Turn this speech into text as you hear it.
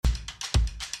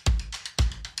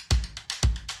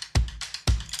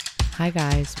Hi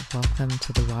guys, welcome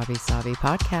to the Wabi Sabi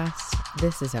podcast.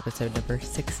 This is episode number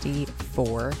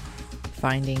 64,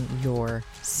 Finding Your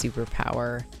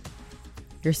Superpower.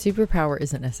 Your superpower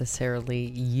isn't necessarily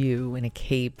you in a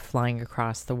cape flying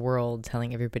across the world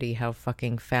telling everybody how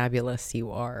fucking fabulous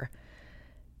you are.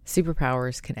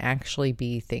 Superpowers can actually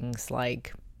be things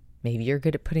like maybe you're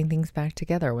good at putting things back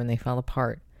together when they fall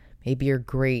apart. Maybe you're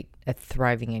great at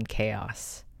thriving in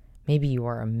chaos. Maybe you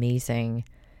are amazing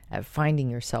at finding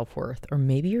your self-worth, or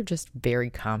maybe you're just very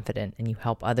confident and you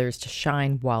help others to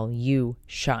shine while you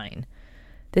shine.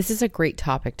 This is a great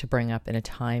topic to bring up in a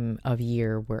time of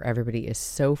year where everybody is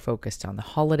so focused on the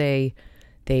holiday.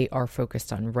 They are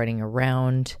focused on running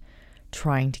around,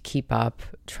 trying to keep up,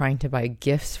 trying to buy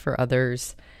gifts for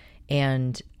others.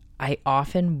 And I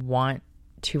often want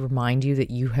to remind you that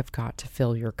you have got to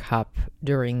fill your cup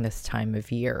during this time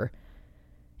of year.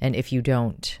 And if you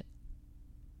don't,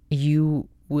 you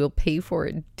will pay for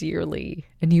it dearly.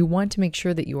 And you want to make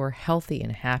sure that you are healthy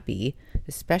and happy,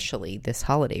 especially this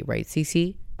holiday, right,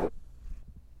 Cece?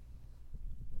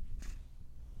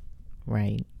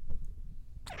 Right.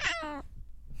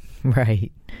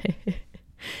 Right.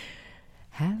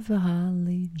 Have a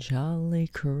holly jolly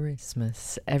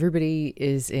Christmas. Everybody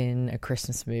is in a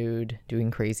Christmas mood, doing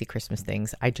crazy Christmas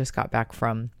things. I just got back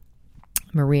from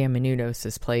Maria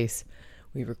Menounos' place.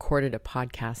 We recorded a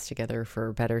podcast together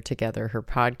for Better Together, her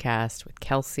podcast with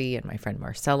Kelsey, and my friend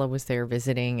Marcella was there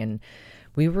visiting. And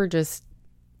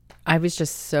I was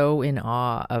just so in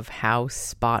awe of how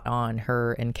spot on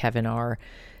her and Kevin are.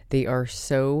 They are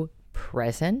so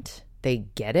present. They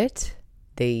get it.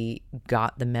 They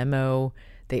got the memo.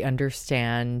 They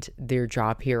understand their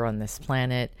job here on this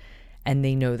planet, and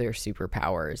they know their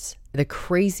superpowers. The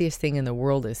craziest thing in the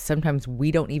world is sometimes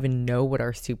we don't even know what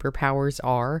our superpowers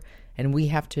are, and we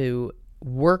have to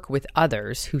work with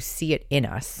others who see it in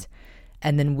us,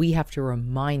 and then we have to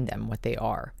remind them what they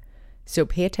are. So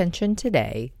pay attention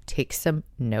today. Take some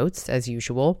notes as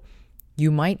usual. You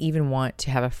might even want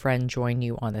to have a friend join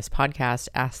you on this podcast.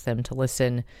 Ask them to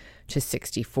listen to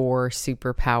 64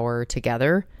 Superpower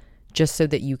together, just so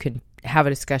that you can have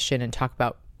a discussion and talk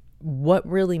about what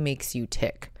really makes you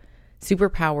tick.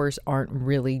 Superpowers aren't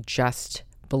really just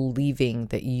believing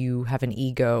that you have an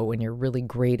ego and you're really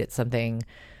great at something,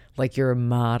 like you're a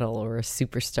model or a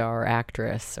superstar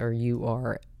actress, or you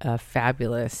are a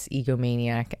fabulous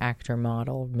egomaniac actor,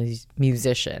 model,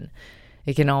 musician.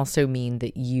 It can also mean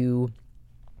that you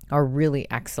are really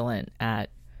excellent at,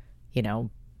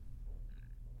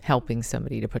 helping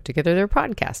somebody to put together their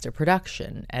podcast, a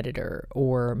production editor,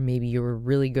 or maybe you're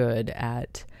really good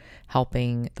at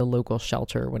helping the local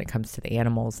shelter when it comes to the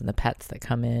animals and the pets that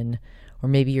come in, or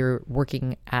maybe you're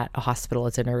working at a hospital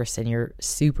as a nurse and your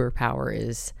superpower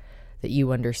is that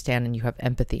you understand and you have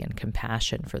empathy and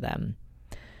compassion for them.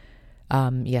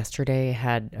 Yesterday I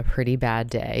had a pretty bad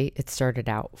day. It started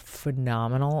out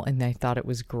phenomenal and I thought it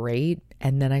was great,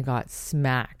 and then I got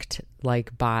smacked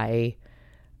by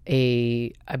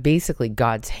basically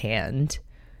God's hand.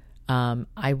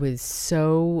 I was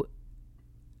so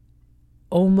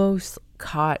almost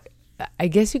caught. I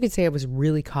guess you could say I was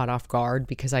really caught off guard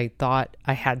because I thought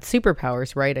I had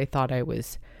superpowers, right? I thought I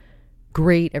was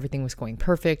great. Everything was going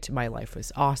perfect. My life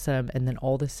was awesome. And then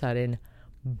all of a sudden,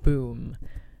 boom,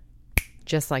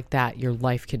 just like that, your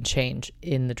life can change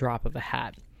in the drop of a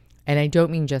hat. And I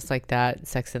don't mean just like that,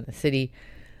 Sex and the City.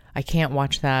 I can't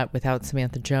watch that without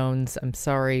Samantha Jones. I'm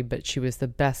sorry, but she was the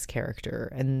best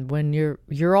character. And when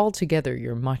you're all together,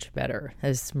 you're much better,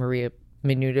 as Maria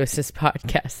Menounos'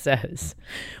 podcast says.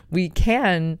 We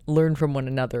can learn from one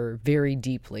another very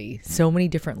deeply, so many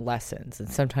different lessons, and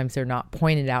sometimes they're not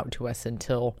pointed out to us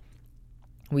until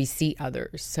we see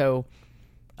others. So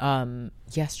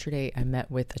yesterday I met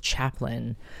with a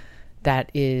chaplain that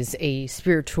is a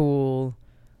spiritual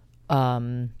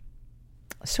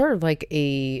sort of like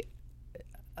a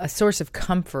source of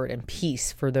comfort and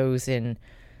peace for those in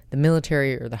the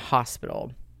military or the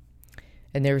hospital.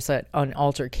 And there was an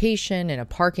altercation in a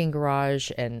parking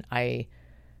garage, and I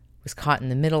was caught in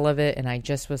the middle of it, and I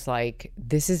just was like,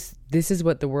 this is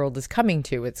what the world is coming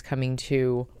to. It's coming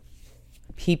to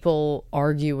people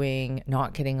arguing,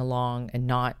 not getting along, and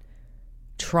not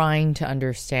trying to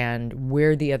understand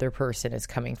where the other person is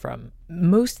coming from.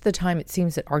 Most of the time, it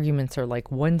seems that arguments are like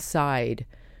one side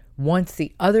wants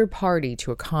the other party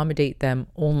to accommodate them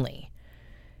only.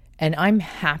 And I'm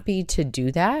happy to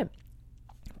do that.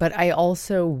 But I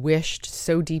also wished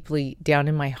so deeply down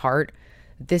in my heart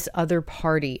this other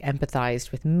party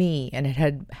empathized with me and it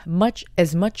had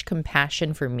as much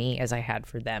compassion for me as I had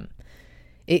for them.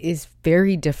 It is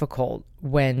very difficult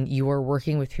when you are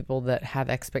working with people that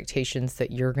have expectations that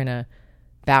you're going to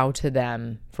bow to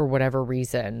them for whatever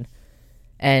reason.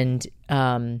 And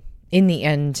in the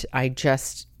end, I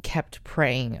just kept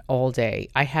praying all day.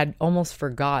 I had almost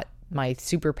forgot my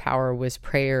superpower was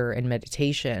prayer and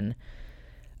meditation,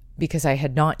 because I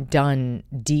had not done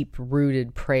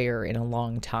deep-rooted prayer in a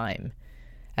long time.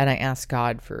 And I asked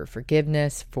God for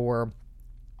forgiveness, for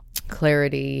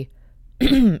clarity,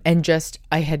 and just,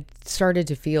 I had started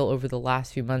to feel over the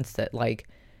last few months that, like,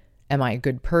 am I a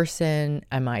good person?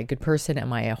 Am I a good person?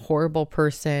 Am I a horrible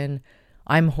person?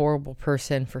 I'm a horrible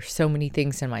person for so many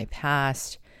things in my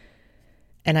past.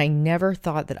 And I never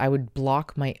thought that I would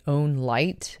block my own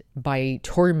light by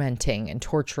tormenting and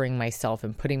torturing myself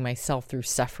and putting myself through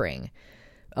suffering.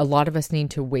 A lot of us need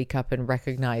to wake up and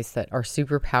recognize that our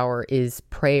superpower is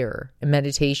prayer and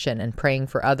meditation and praying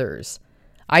for others.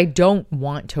 I don't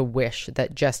want to wish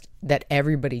that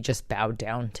everybody just bowed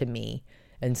down to me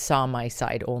and saw my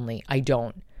side only. I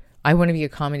don't. I want to be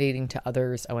accommodating to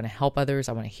others. I want to help others.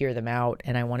 I want to hear them out,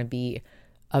 and I want to be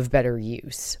of better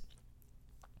use.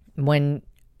 When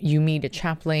you meet a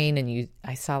chaplain and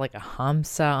I saw like a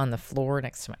Hamsa on the floor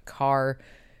next to my car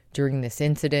during this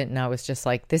incident, and I was just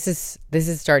like, this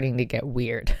is starting to get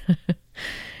weird.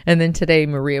 And then today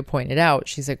Maria pointed out,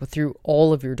 she's like, well, through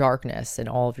all of your darkness and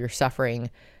all of your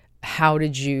suffering, how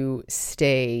did you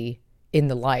stay in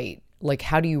the light? Like,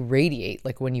 how do you radiate?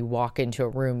 Like, when you walk into a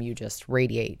room, you just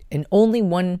radiate. And only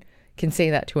one can say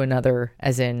that to another,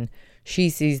 as in, she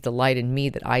sees the light in me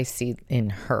that I see in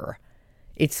her.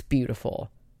 It's beautiful.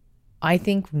 I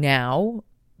think now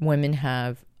women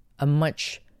have a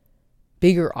much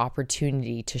bigger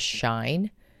opportunity to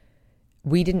shine.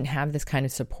 We didn't have this kind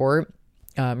of support.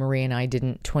 Maria and I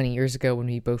didn't 20 years ago when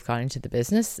we both got into the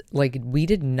business. Like, we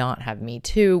did not have Me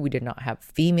Too. We did not have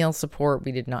female support.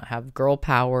 We did not have girl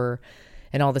power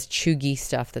and all this chuggy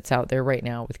stuff that's out there right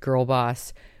now with Girl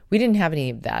Boss. We didn't have any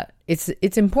of that.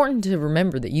 It's important to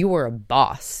remember that you are a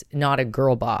boss, not a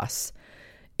girl boss.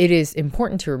 It is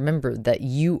important to remember that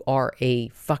you are a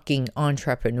fucking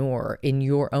entrepreneur in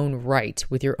your own right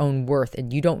with your own worth,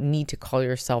 and you don't need to call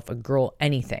yourself a girl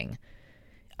anything.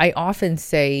 I often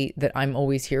say that I'm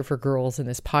always here for girls and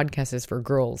this podcast is for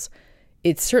girls.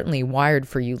 It's certainly wired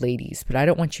for you ladies, but I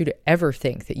don't want you to ever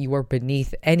think that you are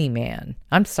beneath any man.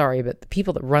 I'm sorry, but the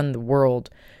people that run the world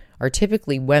are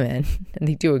typically women, and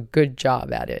they do a good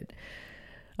job at it.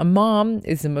 A mom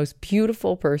is the most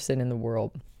beautiful person in the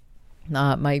world.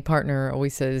 My partner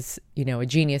always says, a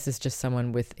genius is just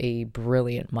someone with a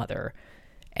brilliant mother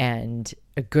and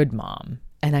a good mom.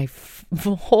 And I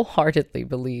wholeheartedly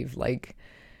believe, like,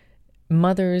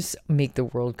 mothers make the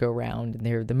world go round, and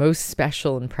they're the most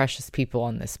special and precious people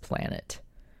on this planet.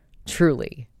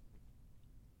 Truly.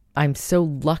 I'm so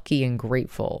lucky and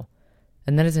grateful.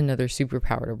 And that is another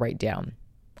superpower to write down.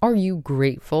 Are you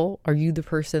grateful? Are you the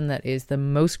person that is the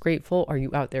most grateful? Are you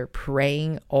out there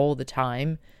praying all the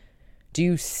time? Do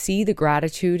you see the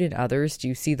gratitude in others? Do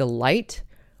you see the light?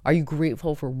 Are you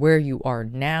grateful for where you are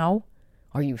now?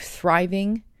 Are you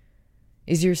thriving?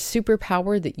 Is your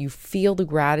superpower that you feel the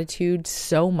gratitude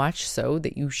so much so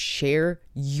that you share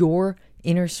your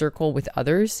inner circle with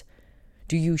others?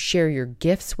 Do you share your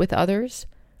gifts with others?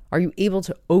 Are you able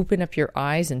to open up your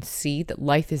eyes and see that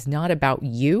life is not about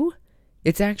you?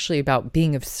 It's actually about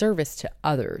being of service to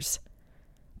others.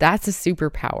 That's a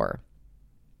superpower.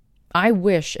 I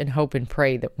wish and hope and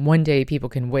pray that one day people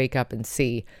can wake up and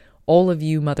see all of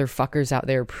you motherfuckers out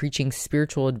there preaching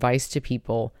spiritual advice to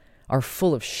people are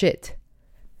full of shit.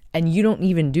 And you don't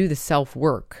even do the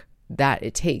self-work that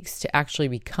it takes to actually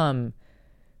become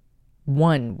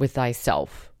one with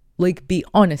thyself. Like, be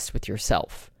honest with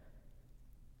yourself.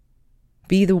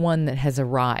 Be the one that has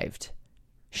arrived.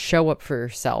 Show up for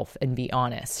yourself and be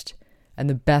honest. And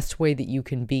the best way that you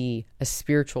can be a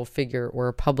spiritual figure or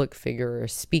a public figure or a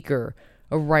speaker,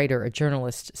 a writer, a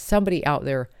journalist, somebody out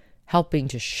there helping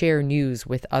to share news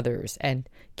with others and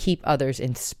keep others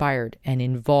inspired and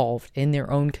involved in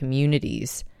their own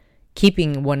communities,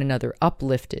 keeping one another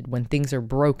uplifted when things are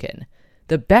broken.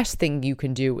 The best thing you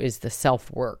can do is the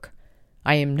self-work.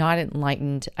 I am not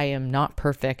enlightened. I am not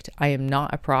perfect. I am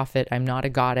not a prophet. I'm not a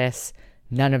goddess.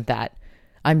 None of that.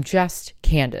 I'm just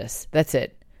Candace. That's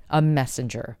it. A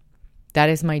messenger. That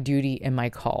is my duty and my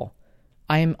call.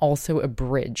 I am also a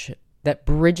bridge that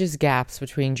bridges gaps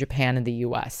between Japan and the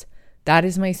US. That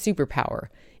is my superpower.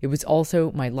 It was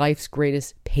also my life's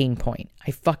greatest pain point.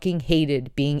 I fucking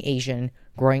hated being Asian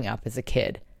growing up as a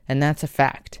kid. And that's a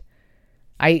fact.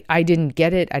 I didn't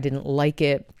get it. I didn't like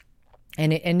it.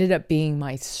 And it ended up being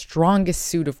my strongest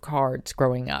suit of cards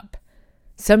growing up.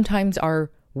 Sometimes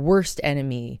our worst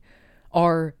enemy,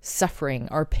 our suffering,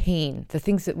 our pain, the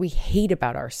things that we hate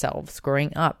about ourselves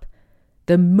growing up,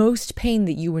 The most pain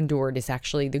that you endured is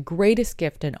actually the greatest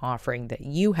gift and offering that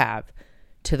you have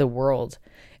to the world.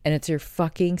 And it's your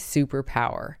fucking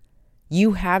superpower.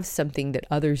 You have something that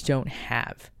others don't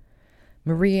have.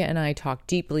 Maria and I talked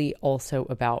deeply also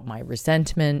about my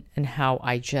resentment and how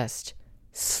I just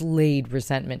slayed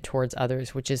resentment towards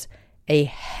others, which is a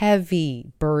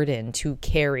heavy burden to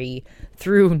carry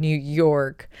through New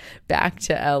York, back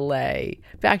to LA,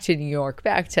 back to New York,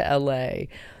 back to LA,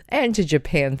 and to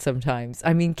Japan sometimes.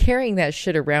 I mean, carrying that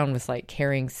shit around was like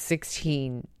carrying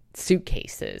 16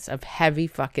 suitcases of heavy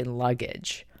fucking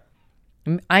luggage.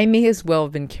 I may as well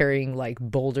have been carrying like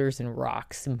boulders and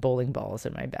rocks and bowling balls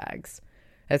in my bags.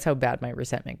 That's how bad my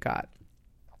resentment got.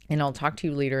 And I'll talk to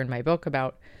you later in my book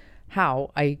about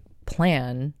how I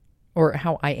plan or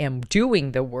how I am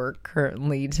doing the work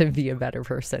currently to be a better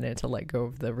person and to let go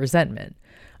of the resentment.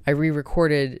 I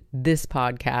re-recorded this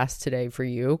podcast today for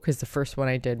you because the first one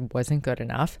I did wasn't good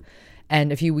enough.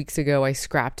 And a few weeks ago, I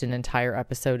scrapped an entire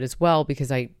episode as well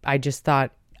because I just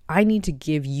thought I need to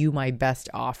give you my best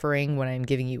offering when I'm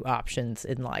giving you options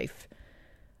in life.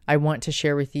 I want to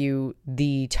share with you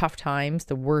the tough times,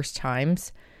 the worst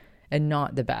times, and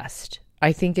not the best.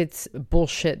 I think it's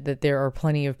bullshit that there are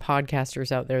plenty of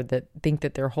podcasters out there that think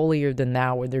that they're holier than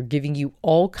thou, or they're giving you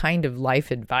all kind of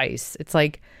life advice. It's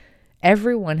like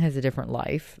everyone has a different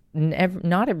life.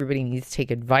 Not everybody needs to take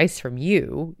advice from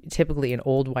you, typically an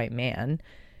old white man.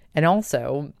 And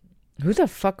also, who the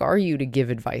fuck are you to give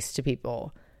advice to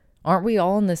people? Aren't we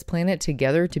all on this planet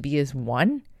together to be as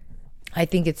one? I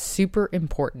think it's super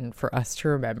important for us to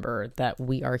remember that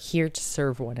we are here to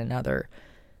serve one another.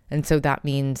 And so that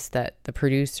means that the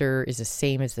producer is the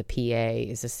same as the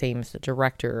PA, is the same as the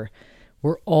director.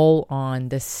 We're all on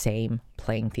the same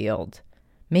playing field.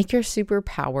 Make your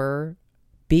superpower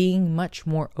being much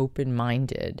more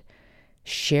open-minded,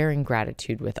 sharing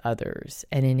gratitude with others,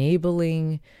 and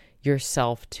enabling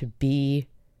yourself to be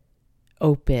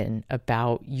open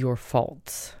about your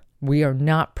faults. We are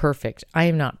not perfect. I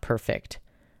am not perfect.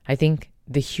 I think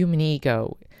the human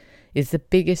ego is the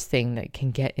biggest thing that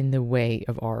can get in the way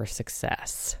of our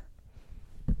success.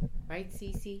 Right,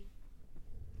 Cece?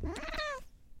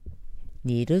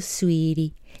 Little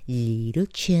sweetie, little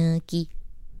chunky.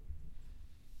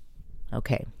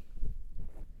 Okay.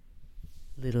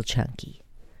 Little chunky.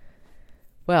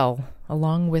 Well,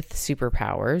 along with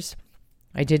superpowers,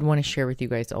 I did want to share with you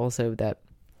guys also that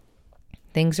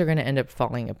things are going to end up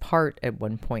falling apart at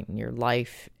one point in your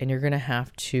life, and you're going to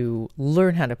have to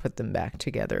learn how to put them back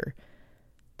together.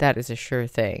 That is a sure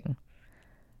thing.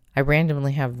 I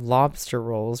randomly have lobster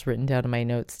rolls written down in my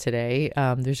notes today.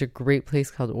 There's a great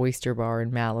place called Oyster Bar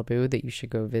in Malibu that you should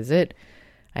go visit.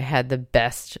 I had the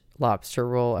best lobster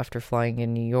roll after flying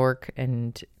in New York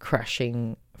and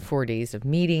crushing 4 days of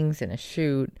meetings and a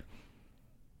shoot.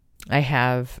 I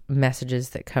have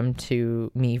messages that come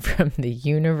to me from the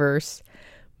universe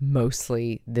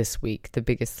mostly this week. The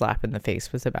biggest slap in the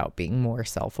face was about being more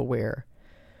self-aware.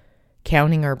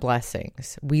 Counting our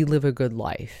blessings. We live a good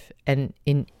life. And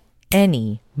in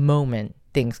any moment,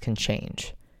 things can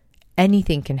change.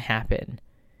 Anything can happen.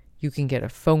 You can get a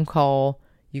phone call.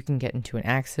 You can get into an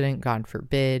accident, God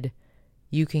forbid.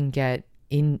 You can get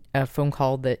in a phone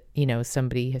call that,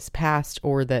 somebody has passed,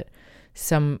 or that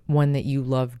someone that you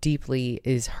love deeply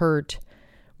is hurt,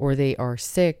 or they are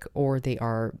sick, or they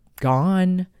are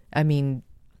gone. I mean,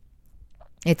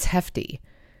 it's hefty.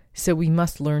 So we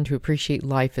must learn to appreciate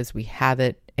life as we have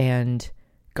it, and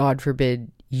God forbid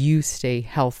you stay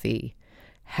healthy,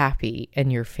 happy,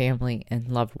 and your family and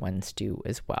loved ones do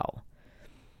as well.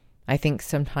 I think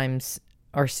sometimes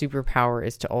our superpower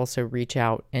is to also reach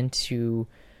out and to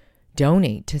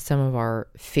donate to some of our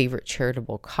favorite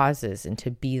charitable causes and to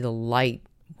be the light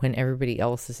when everybody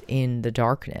else is in the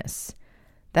darkness.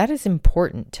 That is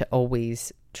important to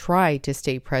always try to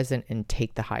stay present and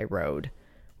take the high road.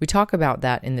 We talk about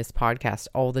that in this podcast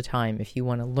all the time. If you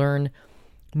want to learn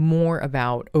more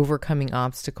about overcoming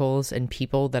obstacles and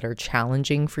people that are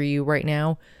challenging for you right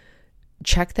now,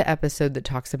 check the episode that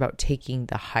talks about taking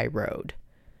the high road.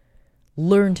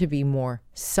 Learn to be more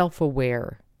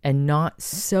self-aware and not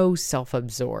so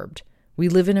self-absorbed. We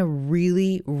live in a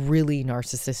really, really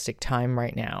narcissistic time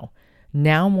right now.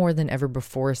 Now more than ever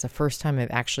before is the first time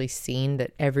I've actually seen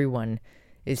that everyone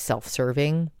is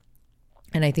self-serving.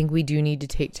 And I think we do need to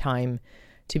take time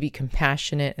to be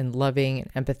compassionate and loving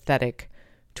and empathetic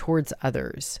towards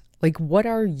others. Like, what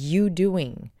are you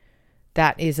doing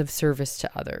that is of service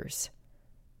to others?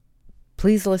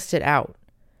 Please list it out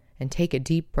and take a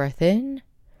deep breath in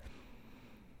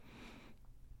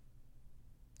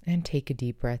and take a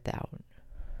deep breath out.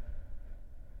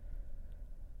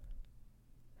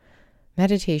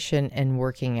 Meditation and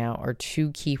working out are two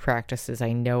key practices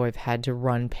I know I've had to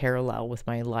run parallel with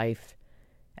my life,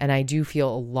 and I do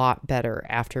feel a lot better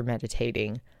after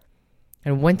meditating.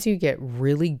 And once you get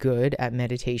really good at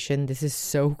meditation, this is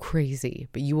so crazy,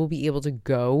 but you will be able to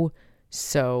go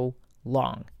so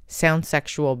long. Sounds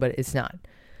sexual, but it's not.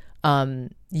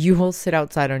 You will sit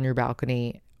outside on your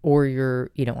balcony, or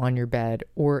you're, on your bed,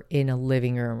 or in a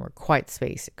living room or quiet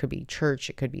space. It could be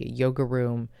church, it could be a yoga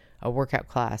room, a workout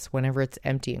class, whenever it's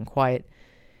empty and quiet.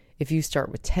 If you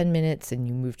start with 10 minutes and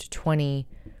you move to 20,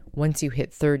 once you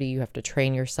hit 30, you have to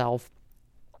train yourself.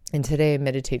 And today I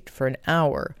meditated for an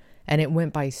hour, and it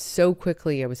went by so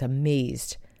quickly. I was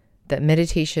amazed that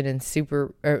meditation and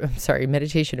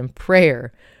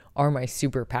prayer are my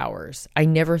superpowers. I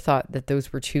never thought that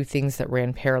those were two things that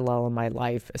ran parallel in my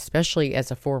life, especially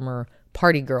as a former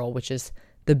party girl, which is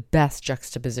the best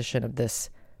juxtaposition of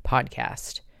this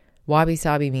podcast. Wabi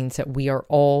Sabi means that we are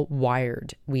all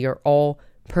wired. We are all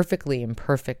perfectly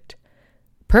imperfectly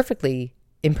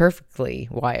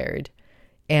wired.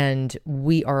 And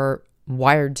we are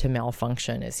wired to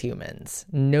malfunction as humans.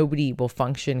 Nobody will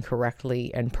function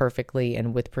correctly and perfectly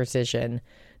and with precision.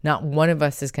 Not one of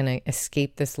us is going to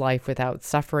escape this life without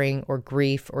suffering or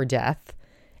grief or death.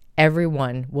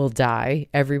 Everyone will die.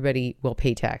 Everybody will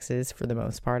pay taxes for the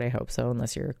most part. I hope so,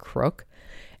 unless you're a crook.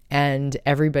 And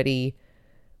everybody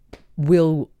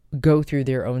will go through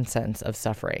their own sense of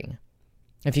suffering.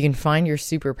 If you can find your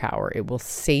superpower, it will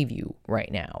save you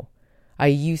right now. I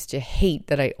used to hate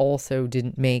that I also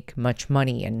didn't make much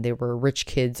money, and there were rich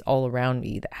kids all around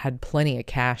me that had plenty of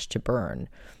cash to burn,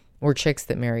 or chicks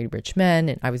that married rich men,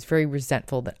 and I was very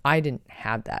resentful that I didn't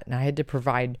have that, and I had to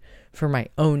provide for my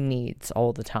own needs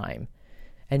all the time.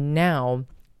 And now,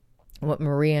 what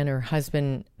Maria and her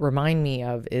husband remind me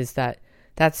of is that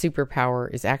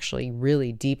superpower is actually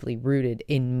really deeply rooted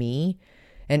in me,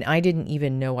 and I didn't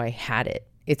even know I had it.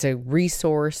 It's a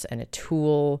resource and a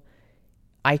tool.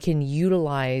 I can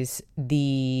utilize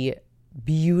the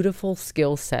beautiful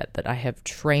skill set that I have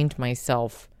trained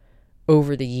myself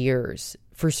over the years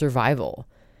for survival.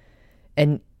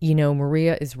 And,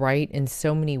 Maria is right in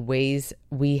so many ways.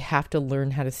 We have to learn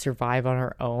how to survive on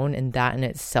our own, and that in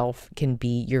itself can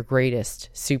be your greatest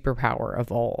superpower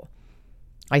of all.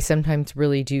 I sometimes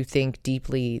really do think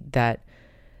deeply that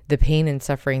the pain and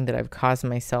suffering that I've caused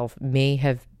myself may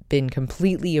have been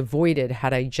completely avoided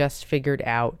had I just figured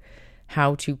out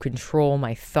how to control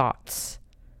my thoughts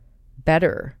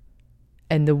better.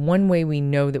 And the one way we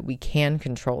know that we can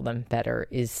control them better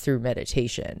is through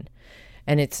meditation.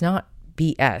 And it's not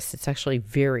BS, it's actually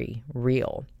very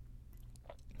real.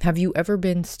 Have you ever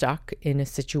been stuck in a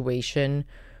situation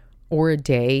or a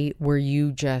day where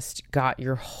you just got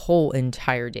your whole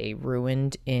entire day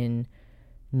ruined in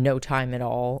no time at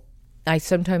all? I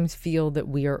sometimes feel that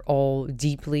we are all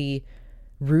deeply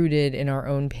rooted in our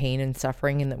own pain and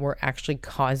suffering, and that we're actually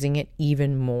causing it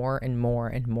even more and more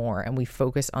and more. And we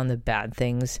focus on the bad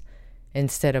things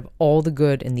instead of all the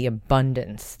good and the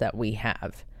abundance that we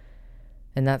have.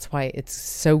 And that's why it's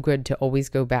so good to always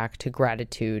go back to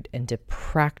gratitude and to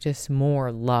practice more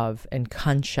love and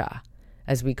kansha,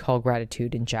 as we call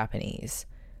gratitude in Japanese.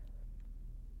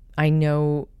 I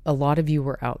know a lot of you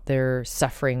are out there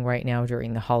suffering right now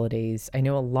during the holidays. I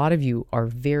know a lot of you are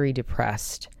very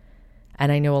depressed.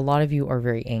 And I know a lot of you are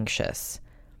very anxious.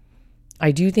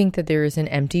 I do think that there is an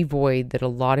empty void that a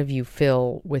lot of you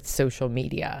fill with social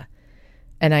media.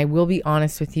 And I will be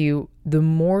honest with you, the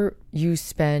more you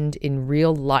spend in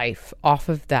real life off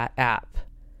of that app,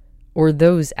 or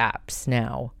those apps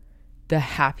now, the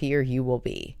happier you will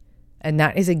be. And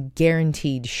that is a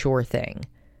guaranteed sure thing.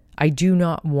 I do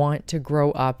not want to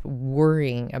grow up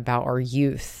worrying about our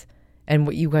youth and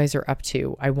what you guys are up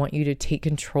to. I want you to take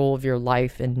control of your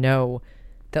life and know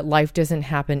that life doesn't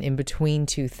happen in between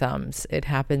two thumbs. It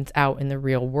happens out in the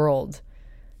real world.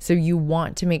 So you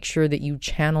want to make sure that you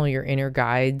channel your inner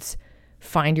guides,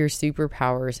 find your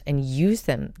superpowers, and use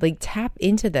them. Tap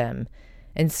into them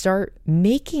and start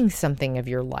making something of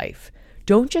your life.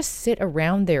 Don't just sit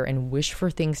around there and wish for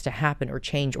things to happen or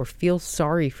change or feel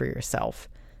sorry for yourself.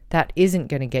 That isn't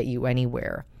going to get you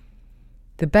anywhere.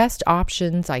 The best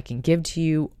options I can give to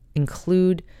you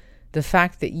include the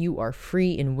fact that you are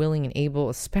free and willing and able,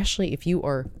 especially if you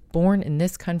are born in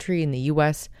this country, in the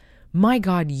US. My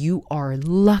God, you are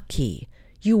lucky.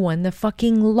 You won the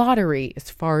fucking lottery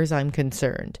as far as I'm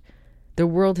concerned. The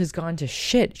world has gone to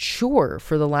shit, sure,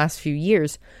 for the last few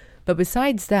years. But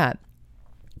besides that,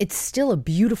 it's still a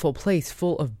beautiful place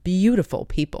full of beautiful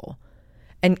people.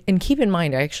 And keep in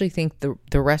mind, I actually think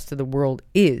the rest of the world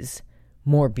is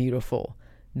more beautiful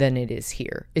than it is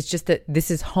here. It's just that this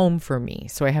is home for me.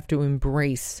 So I have to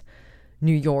embrace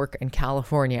New York and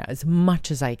California as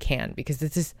much as I can, because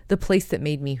this is the place that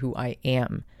made me who I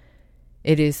am.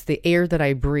 It is the air that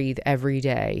I breathe every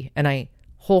day. And I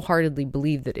wholeheartedly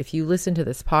believe that if you listen to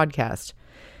this podcast,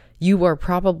 you are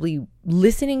probably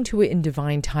listening to it in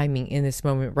divine timing in this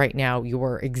moment right now. You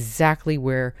are exactly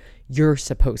where you're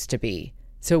supposed to be.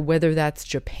 So whether that's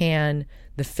Japan,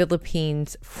 the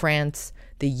Philippines, France,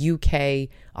 the UK,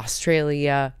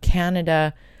 Australia,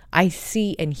 Canada, I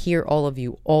see and hear all of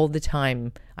you all the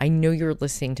time. I know you're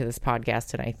listening to this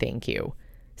podcast, and I thank you.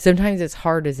 Sometimes it's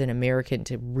hard as an American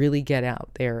to really get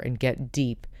out there and get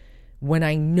deep when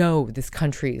I know this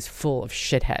country is full of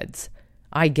shitheads.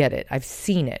 I get it. I've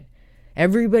seen it.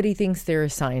 Everybody thinks they're a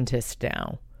scientist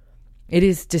now. It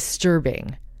is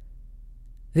disturbing.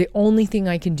 The only thing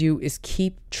I can do is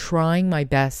keep trying my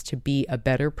best to be a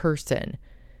better person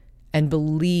and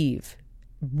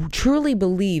truly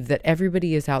believe that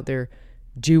everybody is out there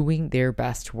doing their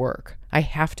best work. I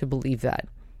have to believe that.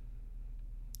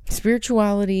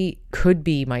 Spirituality could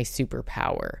be my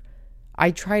superpower.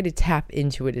 I try to tap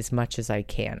into it as much as I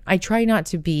can. I try not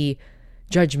to be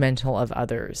judgmental of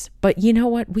others. But you know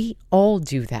what? We all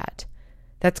do that.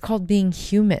 That's called being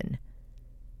human.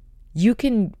 You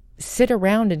can sit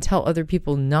around and tell other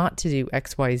people not to do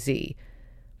XYZ.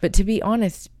 But to be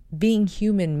honest, being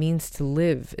human means to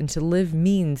live, and to live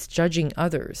means judging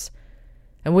others.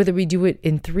 And whether we do it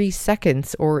in 3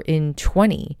 seconds or in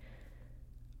 20,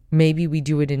 maybe we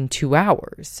do it in 2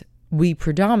 hours, we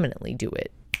predominantly do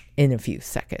it in a few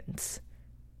seconds.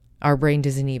 Our brain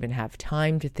doesn't even have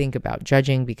time to think about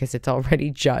judging because it's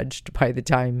already judged by the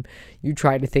time you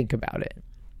try to think about it.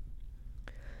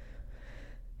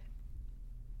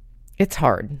 It's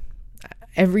hard.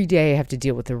 Every day I have to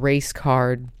deal with a race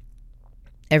card.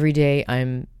 Every day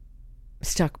I'm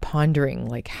stuck pondering,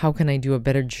 like, how can I do a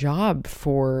better job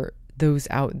for those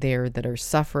out there that are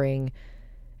suffering?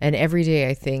 And every day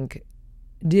I think,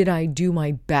 did I do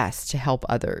my best to help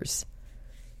others?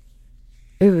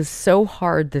 It was so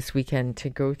hard this weekend to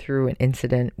go through an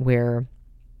incident where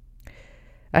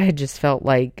I had just felt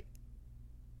like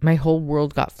my whole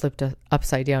world got flipped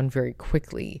upside down very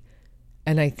quickly.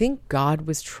 And I think God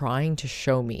was trying to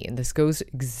show me, and this goes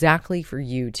exactly for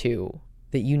you too,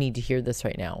 that you need to hear this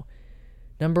right now.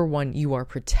 Number one, you are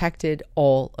protected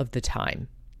all of the time.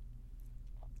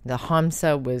 There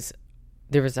was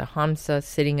a Hamsa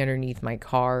sitting underneath my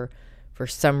car for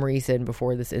some reason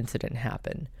before this incident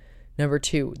happened. Number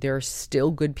two, there are still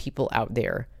good people out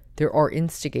there. There are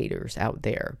instigators out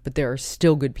there, but there are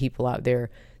still good people out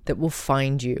there that will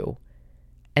find you,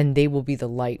 and they will be the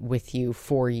light with you,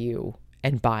 for you,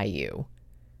 and by you.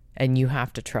 And you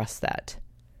have to trust that.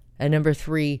 And number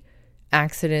three,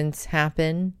 accidents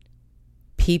happen,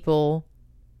 people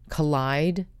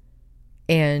collide,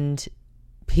 and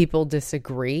people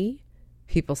disagree.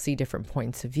 People see different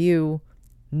points of view.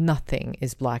 Nothing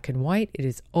is black and white. It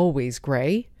is always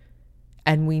gray.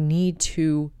 And we need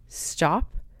to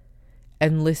stop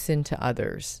and listen to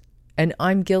others. And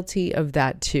I'm guilty of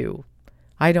that too.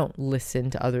 I don't listen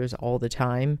to others all the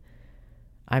time.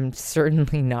 I'm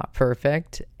certainly not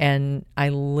perfect. And I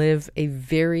live a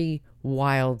very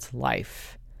wild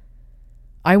life.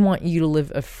 I want you to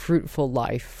live a fruitful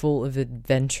life full of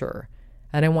adventure.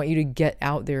 And I want you to get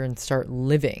out there and start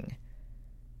living.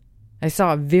 I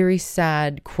saw a very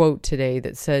sad quote today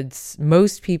that said,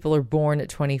 most people are born at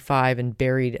 25 and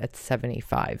buried at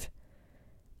 75.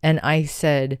 And I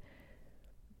said,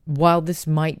 while this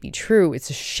might be true, it's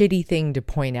a shitty thing to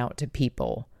point out to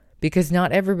people, because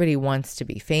not everybody wants to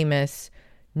be famous.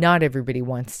 Not everybody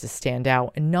wants to stand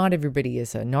out, and not everybody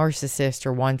is a narcissist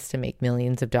or wants to make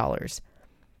millions of dollars.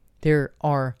 There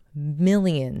are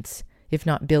millions, if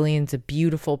not billions, of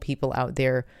beautiful people out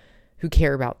there who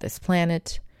care about this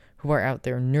planet, who are out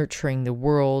there nurturing the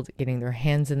world, getting their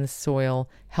hands in the soil,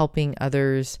 helping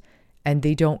others, and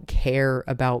they don't care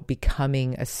about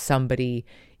becoming a somebody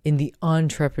in the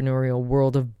entrepreneurial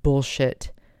world of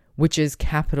bullshit, which is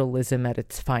capitalism at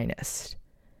its finest.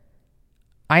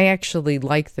 I actually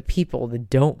like the people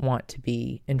that don't want to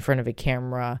be in front of a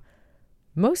camera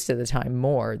most of the time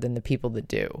more than the people that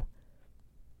do.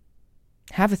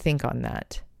 Have a think on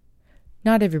that.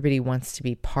 Not everybody wants to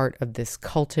be part of this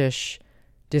cultish,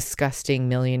 disgusting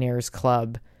millionaires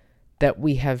club that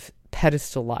we have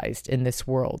pedestalized in this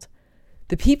world.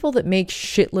 The people that make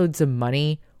shitloads of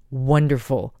money,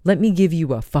 wonderful. Let me give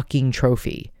you a fucking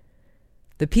trophy.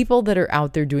 The people that are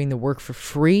out there doing the work for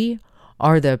free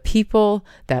are the people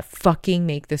that fucking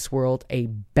make this world a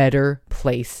better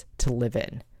place to live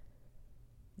in.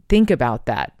 Think about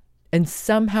that. And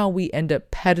somehow we end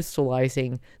up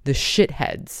pedestalizing the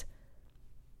shitheads.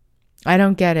 I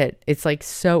don't get it. It's like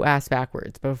so ass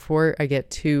backwards. But before I get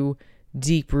too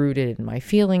deep rooted in my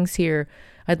feelings here,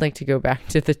 I'd like to go back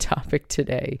to the topic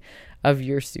today of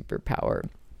your superpower.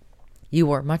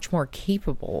 You are much more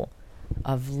capable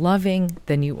of loving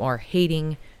than you are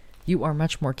hating. You are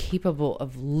much more capable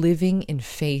of living in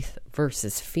faith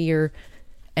versus fear.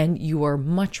 And you are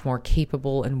much more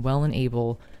capable and well and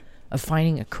able of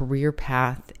finding a career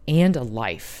path and a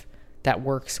life that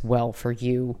works well for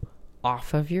you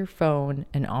off of your phone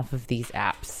and off of these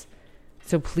apps.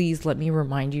 So please let me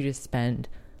remind you to spend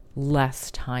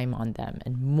less time on them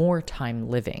and more time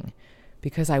living,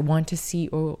 because I want to see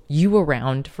you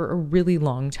around for a really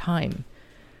long time.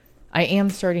 I am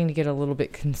starting to get a little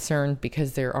bit concerned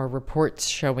because there are reports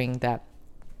showing that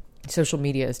social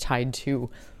media is tied to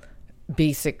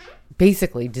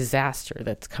basically disaster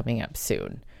that's coming up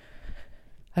soon.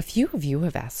 A few of you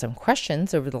have asked some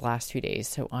questions over the last few days,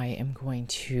 so I am going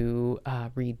to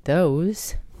read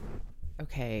those.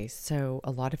 Okay, so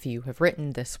a lot of you have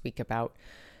written this week about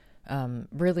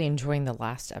really enjoying the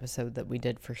last episode that we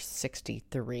did for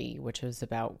 63, which was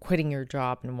about quitting your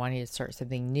job and wanting to start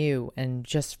something new. And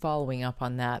just following up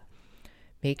on that,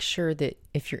 make sure that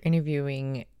if you're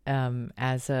interviewing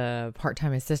as a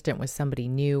part-time assistant with somebody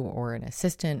new or an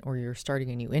assistant, or you're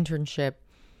starting a new internship,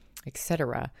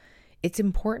 etc., it's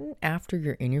important after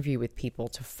your interview with people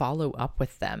to follow up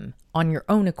with them on your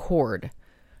own accord.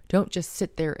 Don't just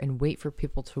sit there and wait for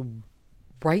people to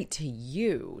write to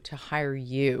you to hire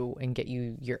you and get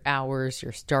you your hours,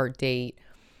 your start date.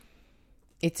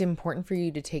 It's important for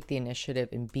you to take the initiative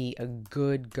and be a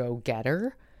good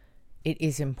go-getter. It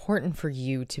is important for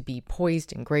you to be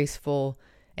poised and graceful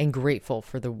and grateful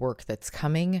for the work that's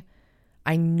coming.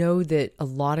 I know that a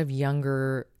lot of young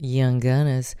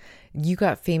gunners, you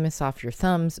got famous off your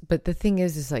thumbs, but the thing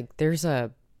is like there's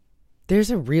a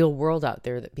real world out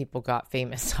there that people got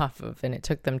famous off of, and it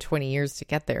took them 20 years to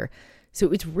get there.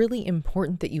 So it's really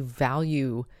important that you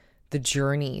value the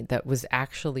journey that was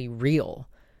actually real.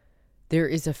 There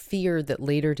is a fear that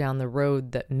later down the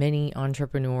road that many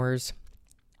entrepreneurs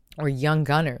or young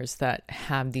gunners that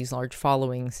have these large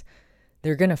followings,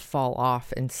 they're going to fall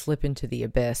off and slip into the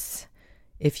abyss.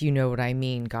 If you know what I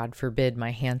mean, God forbid,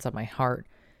 my hands on my heart.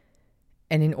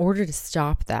 And in order to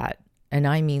stop that, and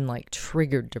I mean like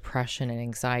triggered depression and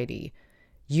anxiety,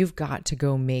 you've got to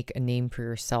go make a name for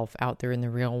yourself out there in the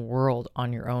real world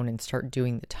on your own and start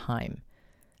doing the time.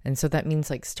 And so that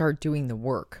means like start doing the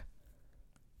work,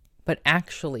 but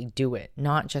actually do it,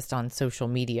 not just on social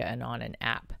media and on an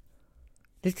app.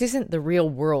 This isn't the real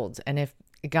world. And if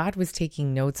God was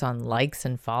taking notes on likes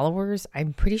and followers,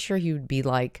 I'm pretty sure he would be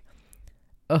like,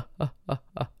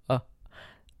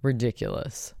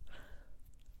 ridiculous,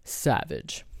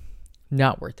 savage,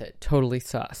 not worth it, totally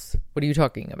sus. What are you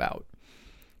talking about?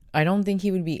 I don't think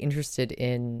he would be interested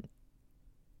in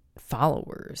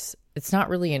followers. It's not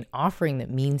really an offering that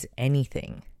means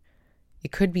anything.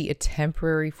 It could be a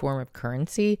temporary form of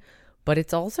currency, but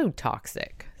it's also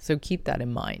toxic. So keep that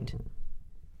in mind.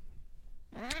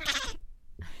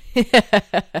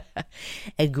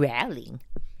 A growling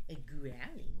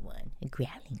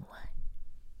one.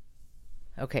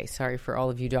 Okay, sorry for all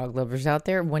of you dog lovers out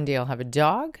there. One day I'll have a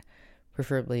dog,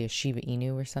 preferably a Shiba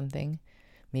Inu or something,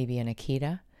 maybe an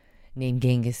Akita named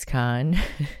Genghis Khan,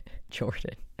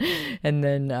 Jordan, and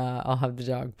then I'll have the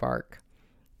dog bark.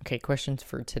 Okay, questions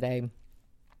for today.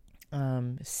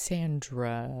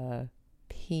 Sandra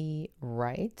P.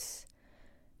 writes,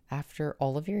 after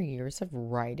all of your years of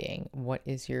writing, what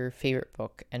is your favorite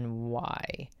book and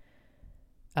why?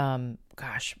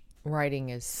 Gosh, writing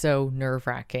is so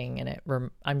nerve-wracking, and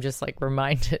I'm just like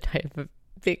reminded I have a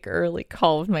big early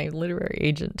call with my literary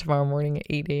agent tomorrow morning at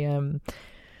 8 a.m.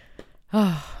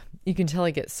 Oh, you can tell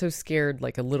I get so scared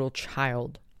like a little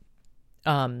child.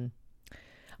 I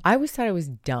always thought I was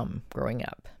dumb growing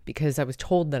up because I was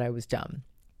told that I was dumb,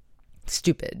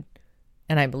 stupid,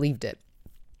 and I believed it.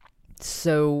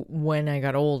 So when I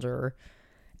got older,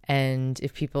 and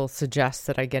if people suggest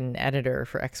that I get an editor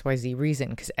for XYZ reason,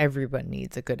 because everyone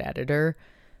needs a good editor,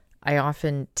 I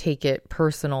often take it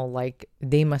personal, like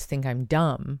they must think I'm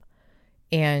dumb.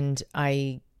 And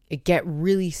I get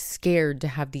really scared to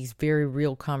have these very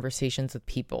real conversations with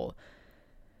people.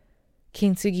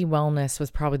 Kintsugi Wellness was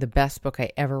probably the best book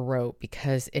I ever wrote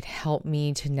because it helped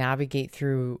me to navigate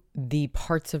through the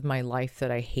parts of my life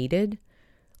that I hated.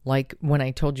 Like when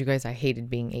I told you guys I hated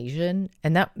being Asian,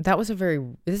 and that was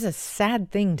this is a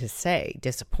sad thing to say,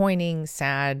 disappointing,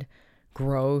 sad,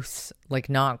 gross, like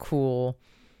not cool,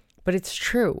 but it's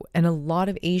true. And a lot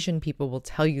of Asian people will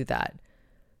tell you that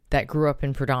grew up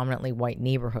in predominantly white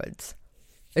neighborhoods.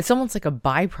 it's almost like a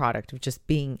byproduct of just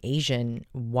being Asian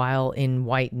while in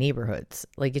white neighborhoods.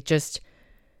 Like it just,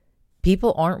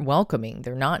 people aren't welcoming.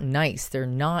 They're not nice. They're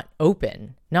not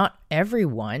open. Not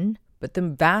everyone, but the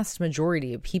vast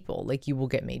majority of people. Like you will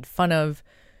get made fun of.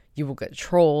 You will get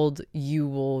trolled. You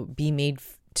will be made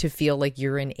to feel like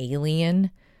you're an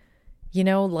alien. You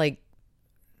know, like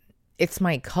it's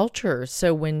my culture.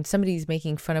 So when somebody's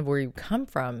making fun of where you come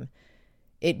from,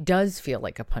 it does feel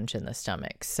like a punch in the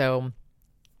stomach. So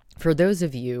for those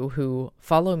of you who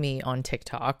follow me on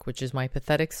TikTok, which is my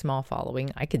pathetic small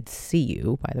following, I could see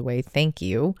you, by the way. Thank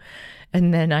you.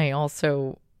 And then I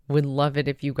also would love it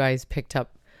if you guys picked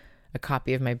up a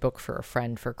copy of my book for a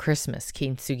friend for Christmas,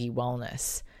 Kintsugi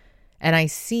Wellness. And I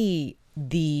see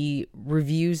the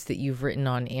reviews that you've written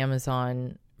on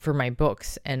Amazon for my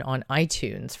books and on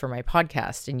iTunes for my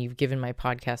podcast, and you've given my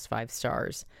podcast 5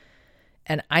 stars.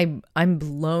 And I'm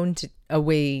blown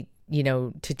away, you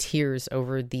know, to tears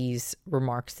over these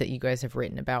remarks that you guys have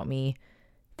written about me.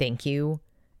 Thank you.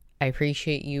 I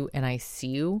appreciate you and I see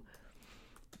you.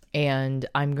 And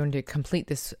I'm going to complete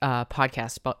this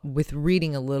podcast with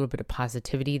reading a little bit of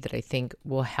positivity that I think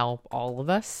will help all of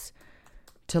us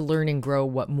to learn and grow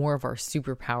what more of our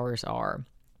superpowers are.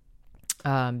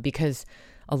 Because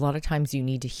a lot of times you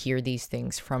need to hear these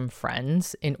things from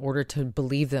friends in order to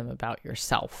believe them about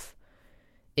yourself.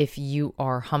 If you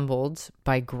are humbled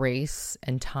by grace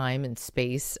and time and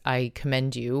space, I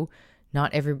commend you.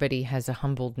 Not everybody has a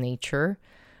humbled nature,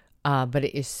 but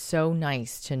it is so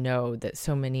nice to know that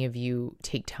so many of you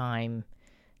take time,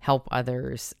 help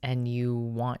others, and you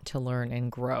want to learn and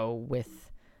grow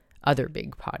with other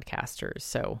big podcasters.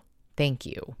 So thank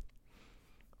you.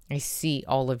 I see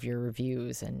all of your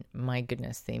reviews, and my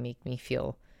goodness, they make me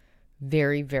feel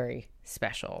very, very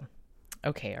special.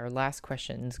 Okay, our last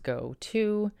questions go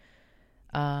to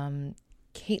Caitlin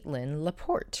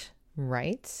Laporte,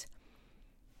 writes,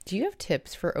 do you have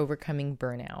tips for overcoming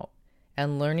burnout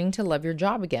and learning to love your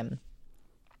job again?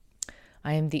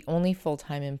 I am the only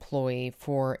full-time employee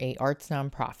for a arts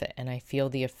nonprofit, and I feel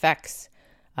the effects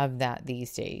of that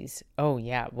these days. Oh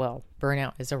yeah, well,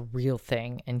 burnout is a real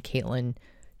thing, and Caitlin,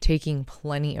 taking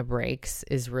plenty of breaks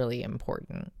is really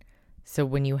important. So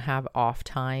when you have off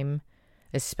time,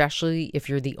 especially if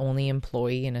you're the only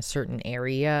employee in a certain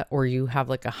area, or you have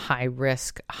like a high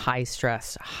risk, high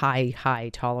stress, high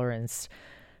tolerance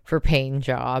for pain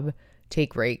job,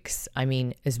 take breaks. I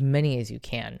mean, as many as you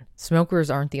can. Smokers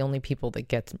aren't the only people that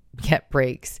get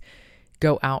breaks.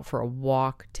 Go out for a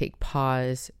walk, take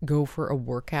pause, go for a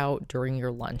workout during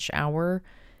your lunch hour,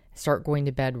 start going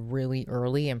to bed really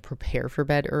early and prepare for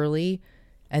bed early.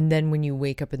 And then when you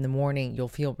wake up in the morning, you'll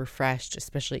feel refreshed,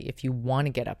 especially if you want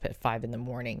to get up at 5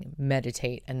 a.m,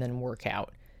 meditate, and then work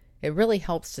out. It really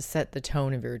helps to set the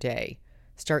tone of your day.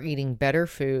 Start eating better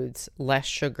foods, less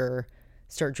sugar,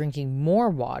 start drinking more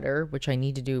water, which I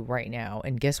need to do right now.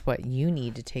 And guess what? You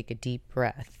need to take a deep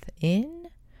breath in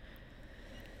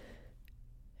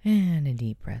and a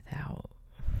deep breath out.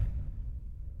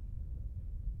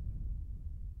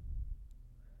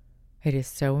 It is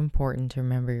so important to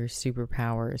remember your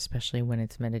superpower, especially when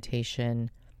it's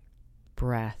meditation,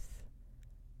 breath,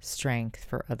 strength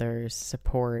for others,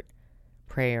 support,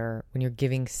 prayer, when you're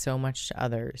giving so much to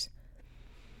others.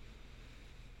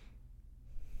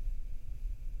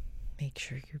 Make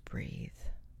sure you breathe.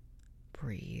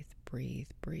 Breathe, breathe,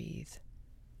 breathe.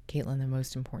 Caitlin, the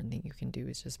most important thing you can do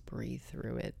is just breathe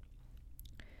through it.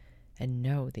 And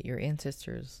know that your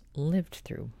ancestors lived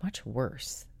through much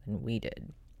worse than we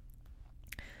did.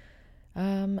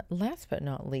 Last but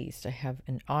not least, I have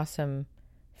an awesome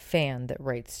fan that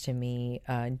writes to me,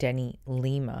 Denny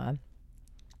Lima.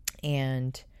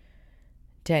 And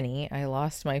Denny, I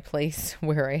lost my place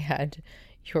where I had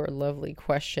your lovely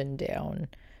question down,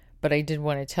 but I did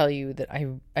want to tell you that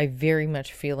I very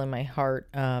much feel in my heart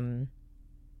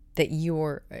that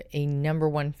you're a number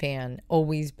one fan,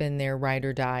 always been there, ride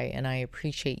or die, and I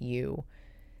appreciate you.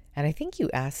 And I think you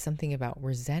asked something about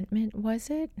resentment, was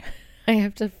it? I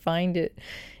have to find it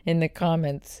in the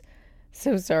comments.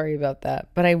 So sorry about that.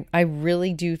 But I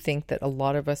really do think that a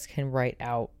lot of us can write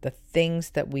out the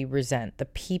things that we resent, the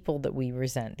people that we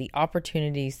resent, the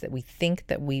opportunities that we think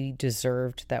that we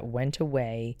deserved that went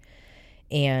away,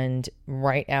 and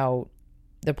write out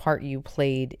the part you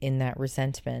played in that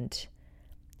resentment,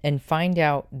 and find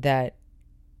out that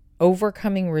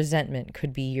overcoming resentment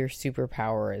could be your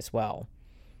superpower as well.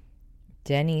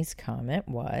 Denny's comment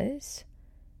was,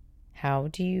 how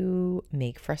do you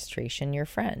make frustration your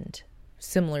friend?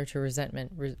 Similar to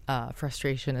resentment,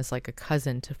 frustration is like a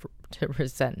cousin to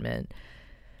resentment.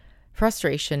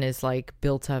 Frustration is like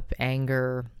built up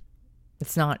anger,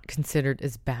 It's not considered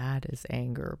as bad as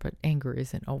anger, but anger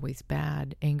isn't always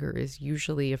bad. Anger is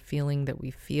usually a feeling that we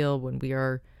feel when we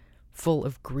are full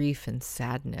of grief and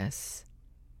sadness.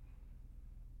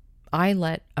 I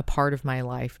let a part of my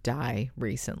life die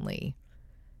recently,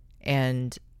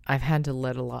 and I've had to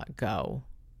let a lot go.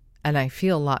 And I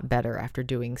feel a lot better after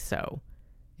doing so.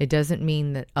 It doesn't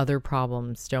mean that other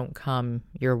problems don't come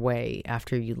your way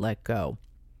after you let go.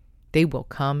 They will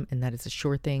come, and that is a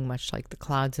sure thing, much like the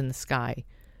clouds in the sky.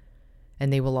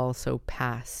 And they will also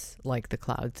pass like the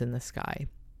clouds in the sky.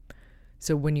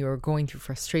 So when you are going through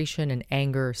frustration and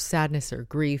anger, sadness, or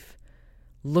grief,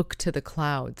 look to the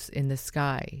clouds in the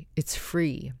sky. It's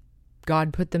free.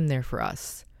 God put them there for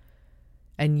us.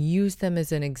 And use them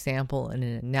as an example and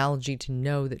an analogy to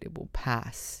know that it will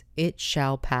pass. It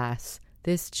shall pass.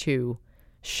 This too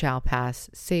shall pass.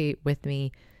 Say it with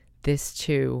me. This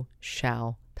too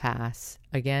shall pass.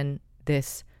 Again,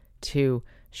 this too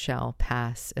shall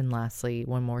pass. And lastly,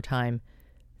 one more time,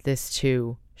 this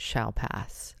too shall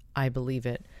pass. I believe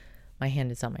it. My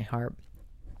hand is on my heart.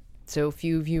 So a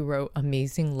few of you wrote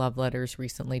amazing love letters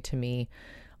recently to me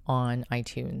on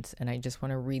iTunes, and I just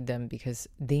want to read them because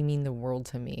they mean the world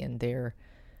to me, and they're,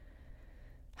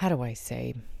 how do I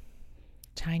say,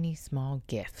 tiny small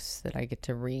gifts that I get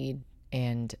to read.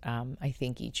 And I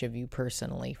thank each of you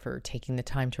personally for taking the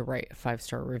time to write a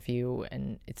 5-star review,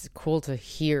 and it's cool to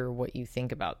hear what you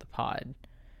think about the pod.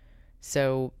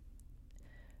 So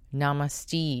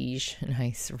Namaste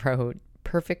Nice wrote,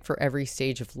 perfect for every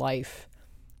stage of life.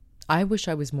 I wish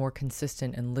I was more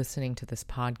consistent in listening to this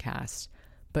podcast,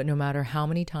 but no matter how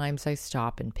many times I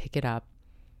stop and pick it up,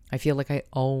 I feel like it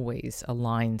always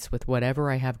aligns with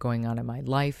whatever I have going on in my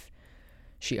life.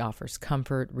 She offers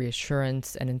comfort,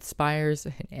 reassurance, and inspires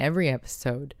in every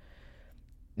episode.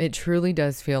 It truly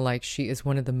does feel like she is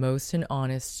one of the most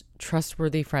honest,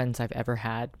 trustworthy friends I've ever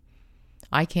had.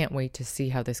 I can't wait to see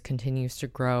how this continues to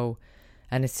grow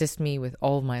and assist me with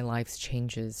all of my life's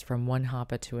changes from one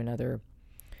hapa to another.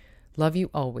 Love you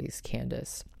always,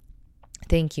 Candace.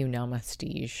 Thank you,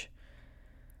 Namaste.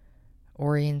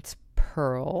 Orient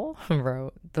Pearl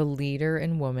wrote, the leader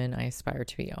and woman I aspire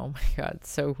to be. Oh my God,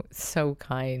 so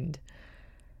kind.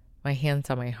 My hand's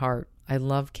on my heart. I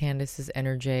love Candace's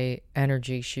energy.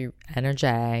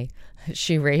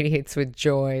 She radiates with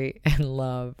joy and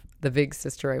love. The big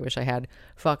sister I wish I had.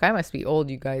 Fuck, I must be old,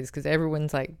 you guys, because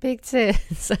everyone's like, big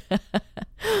sis.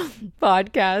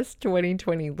 Podcast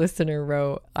 2020 listener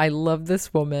wrote, I love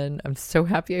this woman. I'm so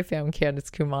happy I found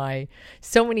Candace Kumai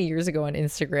so many years ago on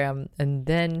Instagram. And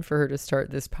then for her to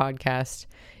start this podcast,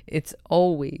 it's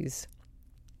always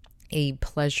a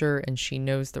pleasure. And she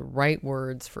knows the right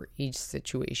words for each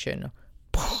situation.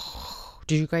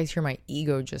 Did you guys hear my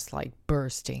ego just like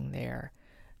bursting there?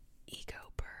 Ego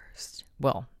burst.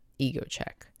 Well, ego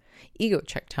check. Ego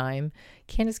check time.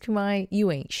 Candace Kumai,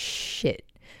 you ain't shit.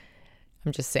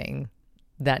 I'm just saying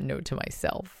that note to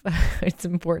myself. It's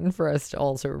important for us to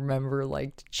also remember,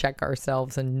 like, to check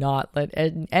ourselves and not let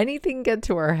anything get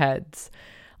to our heads.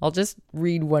 I'll just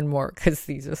read one more because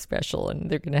these are special and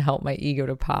they're going to help my ego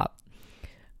to pop.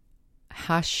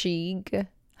 Hajjig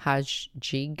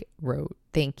wrote,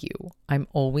 thank you. I'm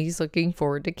always looking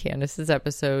forward to Candace's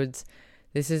episodes.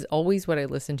 This is always what I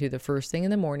listen to the first thing in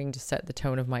the morning to set the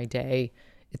tone of my day.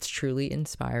 It's truly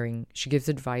inspiring. She gives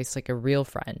advice like a real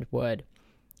friend would.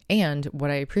 And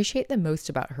what I appreciate the most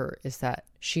about her is that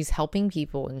she's helping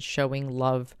people and showing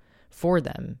love for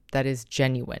them that is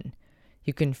genuine.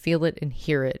 You can feel it and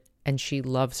hear it, and she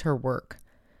loves her work.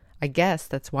 I guess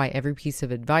that's why every piece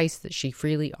of advice that she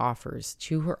freely offers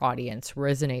to her audience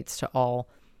resonates to all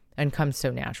and comes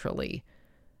so naturally.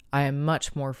 I am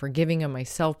much more forgiving of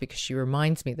myself because she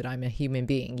reminds me that I'm a human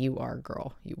being. You are,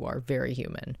 girl. You are very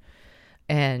human.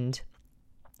 And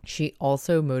she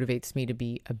also motivates me to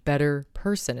be a better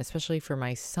person, especially for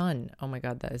my son. Oh my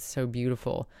God, that is so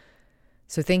beautiful.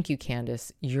 So thank you,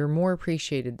 Candace. You're more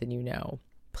appreciated than you know.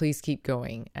 Please keep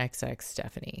going. XX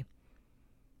Stephanie.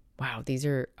 Wow, these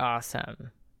are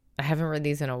awesome. I haven't read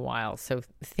these in a while. So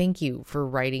thank you for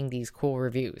writing these cool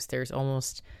reviews. There's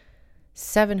almost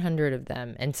 700 of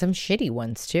them and some shitty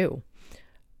ones too.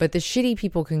 But the shitty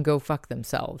people can go fuck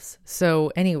themselves.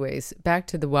 So anyways, back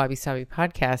to the Wabi Sabi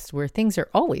podcast where things are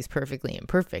always perfectly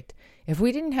imperfect. If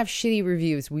we didn't have shitty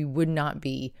reviews, we would not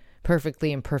be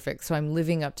perfectly imperfect. So I'm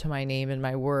living up to my name and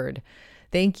my word.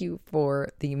 Thank you for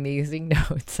the amazing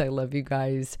notes. I love you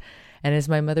guys. And as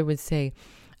my mother would say,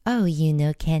 oh, you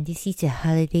know, Candace, it's a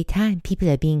holiday time. People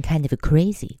are being kind of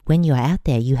crazy. When you're out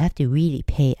there, you have to really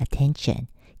pay attention.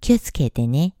 気をつけて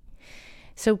ね.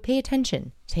 So pay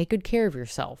attention. Take good care of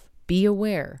yourself. Be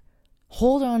aware.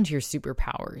 Hold on to your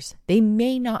superpowers. They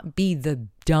may not be the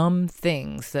dumb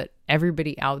things that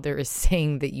everybody out there is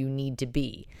saying that you need to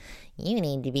be. You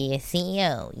need to be a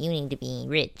CEO. You need to be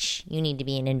rich. You need to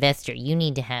be an investor. You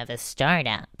need to have a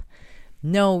startup.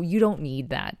 No, you don't need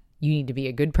that. You need to be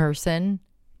a good person.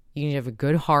 You need to have a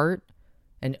good heart,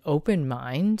 an open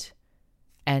mind,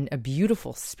 and a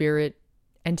beautiful spirit,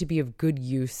 and to be of good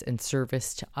use and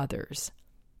service to others.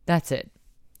 That's it.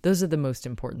 Those are the most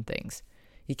important things.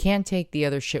 You can't take the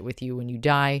other shit with you when you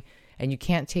die, and you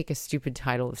can't take a stupid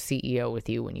title of CEO with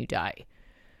you when you die.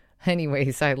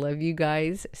 Anyways, I love you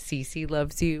guys. Cece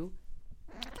loves you.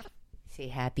 Say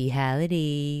happy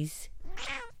holidays.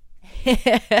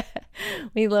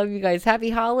 We love you guys.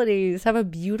 Happy holidays. Have a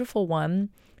beautiful one.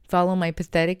 Follow my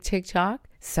pathetic TikTok.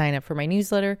 Sign up for my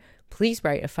newsletter. Please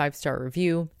write a 5-star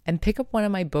review and pick up one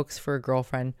of my books for a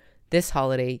girlfriend this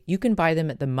holiday. You can buy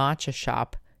them at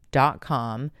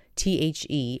thematchashop.com.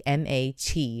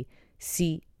 TheMatchashop,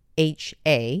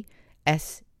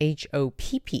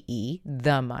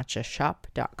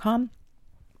 thematchashop.com.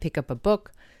 Pick up a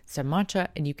book, some matcha,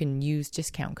 and you can use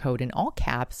discount code in all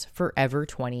caps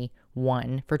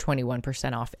FOREVER21 for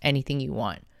 21% off anything you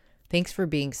want. Thanks for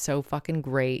being so fucking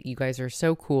great. You guys are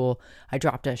so cool. I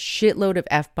dropped a shitload of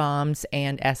F-bombs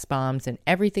and S-bombs and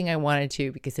everything I wanted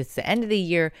to because it's the end of the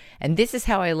year and this is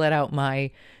how I let out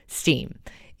my steam.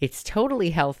 It's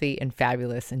totally healthy and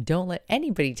fabulous, and don't let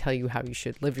anybody tell you how you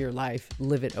should live your life.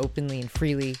 Live it openly and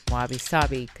freely,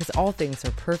 wabi-sabi, because all things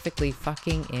are perfectly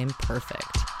fucking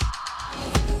imperfect.